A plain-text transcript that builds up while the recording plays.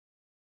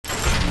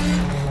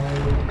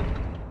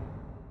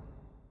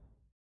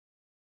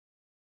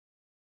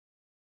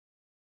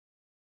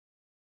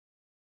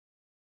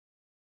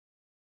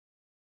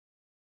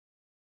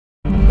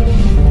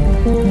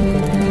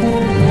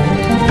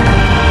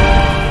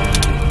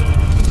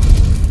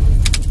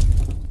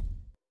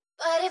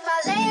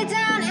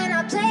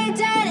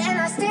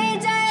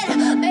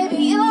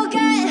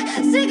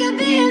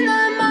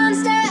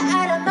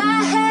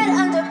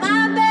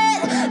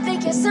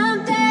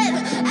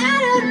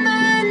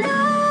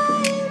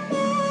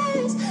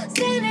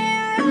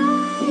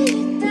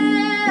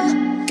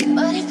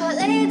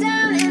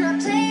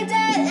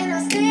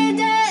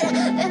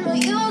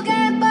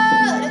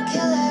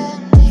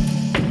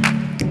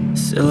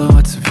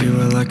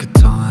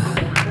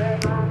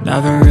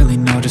Never really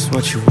know just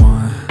what you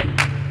want.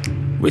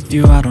 With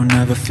you I don't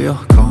ever feel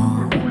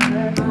calm.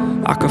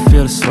 I can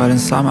feel the sweat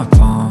inside my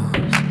palms.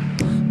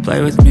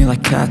 Play with me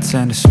like cats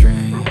and a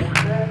string.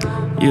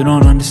 You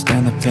don't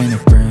understand the pain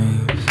it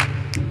brings.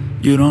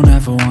 You don't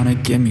ever wanna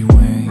give me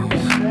wings.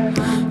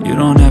 You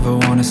don't ever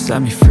wanna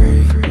set me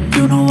free.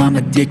 You know I'm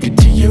addicted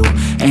to you,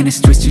 and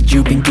it's twisted,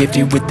 you've been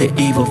gifted with the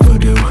evil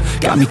voodoo.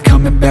 Got me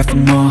coming back for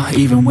more,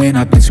 even when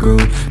I've been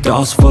screwed.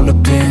 Dolls full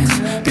of pins,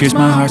 pierce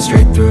my heart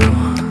straight through.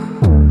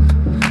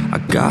 I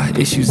got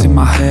issues in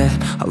my head,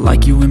 I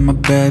like you in my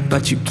bed,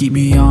 but you keep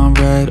me on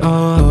red.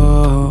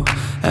 Oh,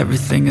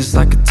 everything is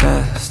like a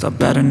test, I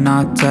better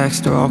not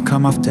text or I'll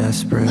come off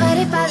desperate. But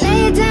if I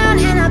lay down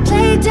and I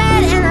play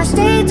dead and I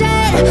stay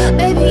dead,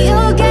 baby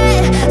you'll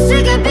get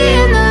sick of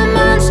being the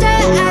monster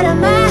out of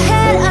my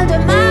head, under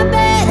my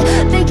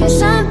bed, thinking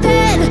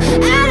something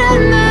out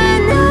of my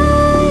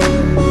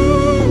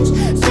nightmares,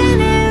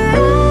 standing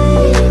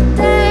right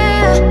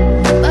there.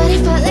 But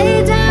if I lay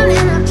down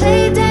and I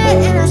play dead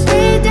and I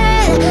stay dead,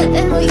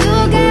 then will you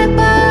get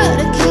bored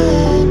of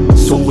killing?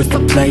 So if I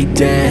play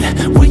dead,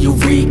 will you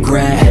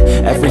regret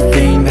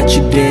everything that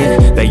you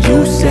did, that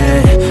you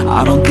said?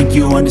 I don't think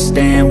you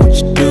understand what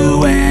you're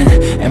doing,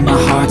 and my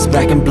heart's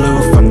black and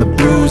blue from the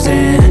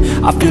bruising.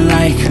 I feel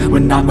like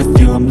when I'm with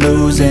you I'm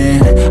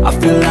losing. I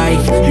feel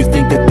like you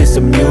think that this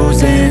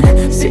amusing,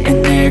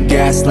 sitting there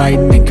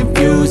gaslighting and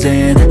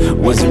confusing.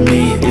 Was it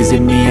me? Is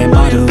it me? Am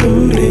I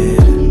deluded?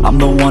 I'm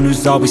the one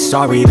who's always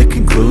sorry, the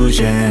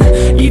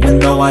conclusion, even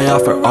though I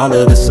offer all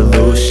of the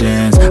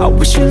solutions. I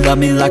wish you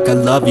loved me like I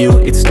love you,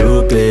 it's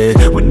stupid.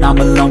 When I'm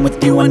alone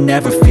with you I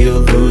never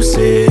feel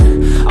lucid.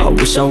 I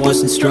wish I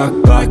wasn't struck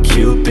by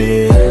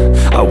Cupid.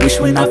 I wish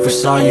when I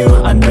first saw you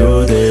I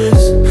knew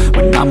this.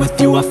 When I'm with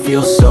you I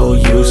feel so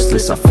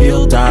useless, I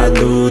feel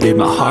diluted,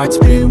 my heart's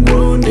been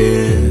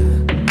wounded.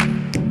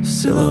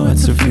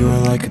 Silhouettes of you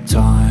are like a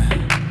taunt.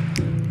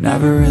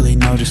 Never really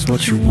know just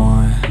what you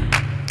want.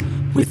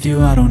 With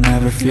you I don't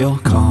ever feel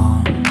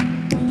calm.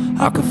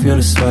 I can feel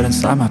the sweat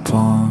inside my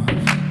palms.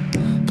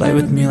 Play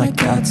with me like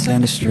cats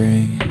and a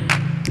string.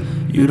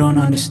 You don't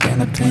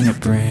understand the pain it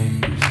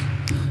brings.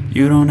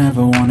 You don't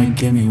ever wanna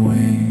give me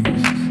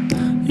wings.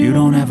 You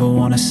don't ever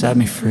wanna set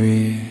me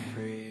free.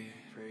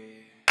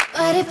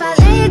 But if I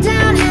lay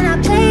down and I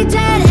play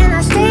dead and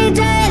I stay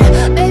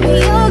dead, baby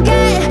you'll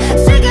get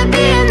sick of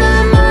being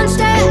the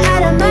monster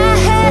out of my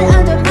head,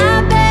 under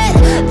my bed,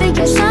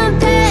 thinking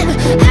something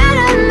out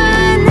of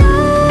my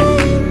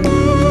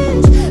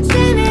nightmares,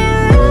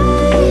 standing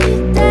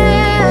right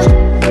there.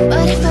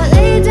 But if I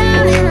lay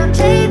down and I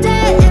play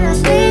dead and I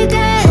stay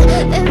dead,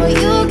 then will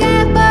you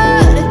get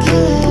bored of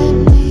killing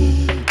me?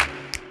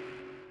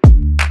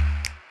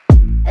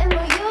 Then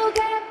will you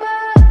get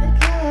bored of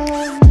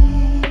killing me?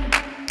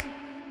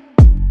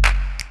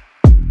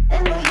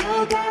 And will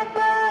you get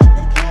back?